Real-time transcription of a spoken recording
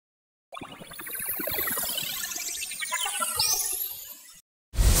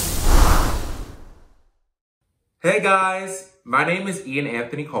Hey guys, my name is Ian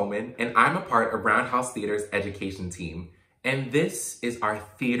Anthony Coleman and I'm a part of Roundhouse Theater's education team. And this is our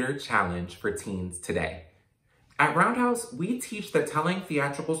theater challenge for teens today. At Roundhouse, we teach that telling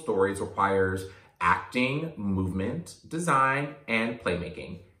theatrical stories requires acting, movement, design, and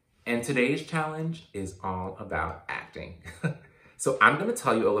playmaking. And today's challenge is all about acting. So I'm gonna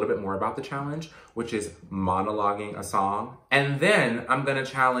tell you a little bit more about the challenge, which is monologuing a song. And then I'm gonna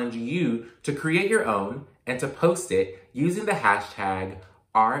challenge you to create your own and to post it using the hashtag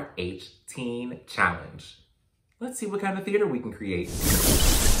RHTeenChallenge. Let's see what kind of theater we can create.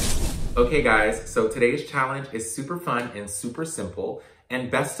 Okay guys, so today's challenge is super fun and super simple.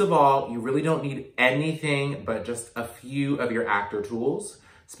 And best of all, you really don't need anything but just a few of your actor tools,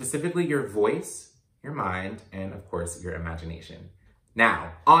 specifically your voice, your mind, and of course, your imagination.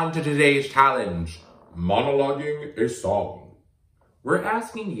 Now, on to today's challenge, monologuing a song. We're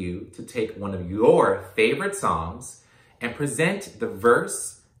asking you to take one of your favorite songs and present the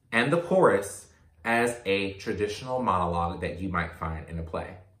verse and the chorus as a traditional monologue that you might find in a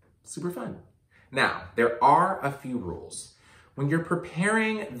play. Super fun. Now, there are a few rules. When you're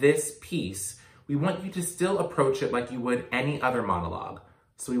preparing this piece, we want you to still approach it like you would any other monologue.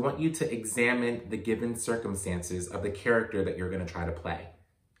 So we want you to examine the given circumstances of the character that you're going to try to play.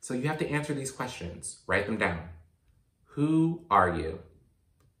 So you have to answer these questions. Write them down. Who are you?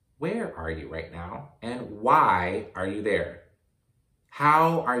 Where are you right now? And why are you there?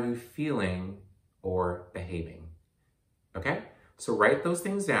 How are you feeling or behaving? Okay? So write those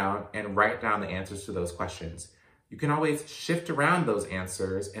things down and write down the answers to those questions. You can always shift around those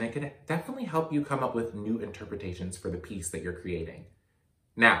answers and it can definitely help you come up with new interpretations for the piece that you're creating.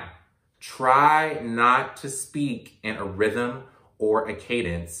 Now, try not to speak in a rhythm or a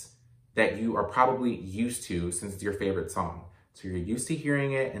cadence that you are probably used to since it's your favorite song. So you're used to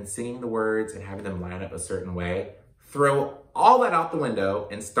hearing it and singing the words and having them line up a certain way. Throw all that out the window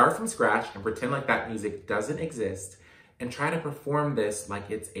and start from scratch and pretend like that music doesn't exist and try to perform this like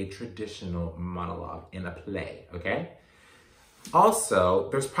it's a traditional monologue in a play, okay? Also,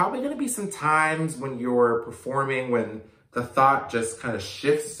 there's probably gonna be some times when you're performing when the thought just kind of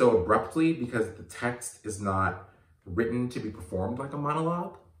shifts so abruptly because the text is not written to be performed like a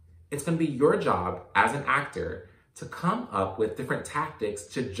monologue. It's going to be your job as an actor to come up with different tactics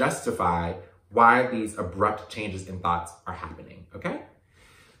to justify why these abrupt changes in thoughts are happening, okay?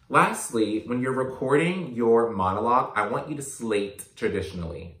 Lastly, when you're recording your monologue, I want you to slate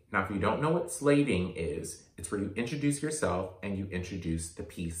traditionally. Now, if you don't know what slating is, it's where you introduce yourself and you introduce the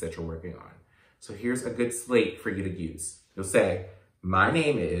piece that you're working on. So here's a good slate for you to use. You'll say, my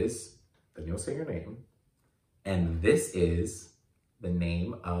name is, then you'll say your name, and this is the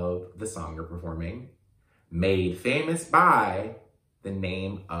name of the song you're performing, made famous by the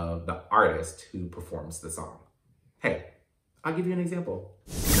name of the artist who performs the song. Hey, I'll give you an example.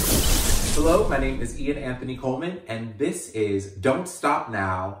 Hello, my name is Ian Anthony Coleman, and this is Don't Stop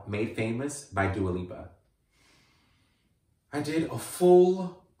Now, made famous by Dua Lipa. I did a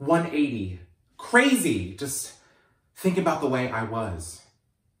full 180. Crazy, just think about the way I was.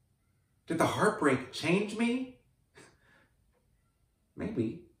 Did the heartbreak change me?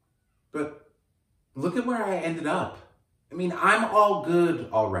 Maybe, but look at where I ended up. I mean, I'm all good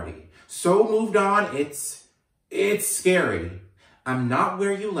already. So moved on, it's scary. I'm not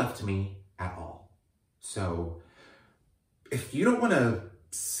where you left me at all. So if you don't want to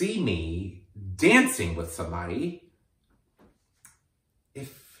see me dancing with somebody,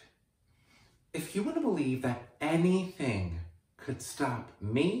 if you want to believe that anything could stop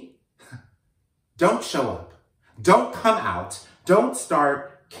me, don't show up. Don't come out. Don't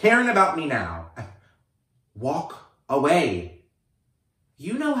start caring about me now. Walk away.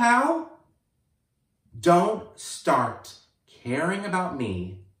 You know how? Don't start caring about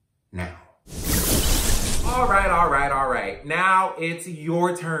me now. All right. Now it's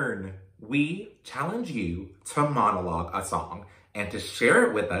your turn. We challenge you to monologue a song and to share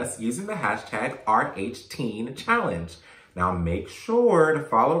it with us using the hashtag RHTeenChallenge. Now make sure to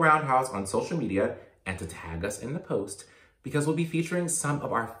follow Roundhouse on social media and to tag us in the post because we'll be featuring some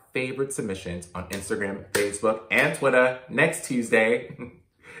of our favorite submissions on Instagram, Facebook, and Twitter next Tuesday.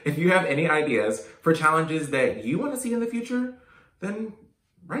 If you have any ideas for challenges that you want to see in the future, then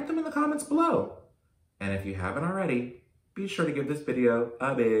write them in the comments below. And if you haven't already, be sure to give this video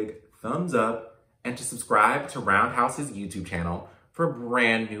a big thumbs up and to subscribe to Roundhouse's YouTube channel for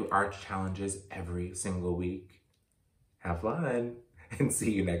brand new art challenges every single week. Have fun and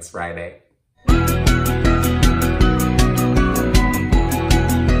see you next Friday.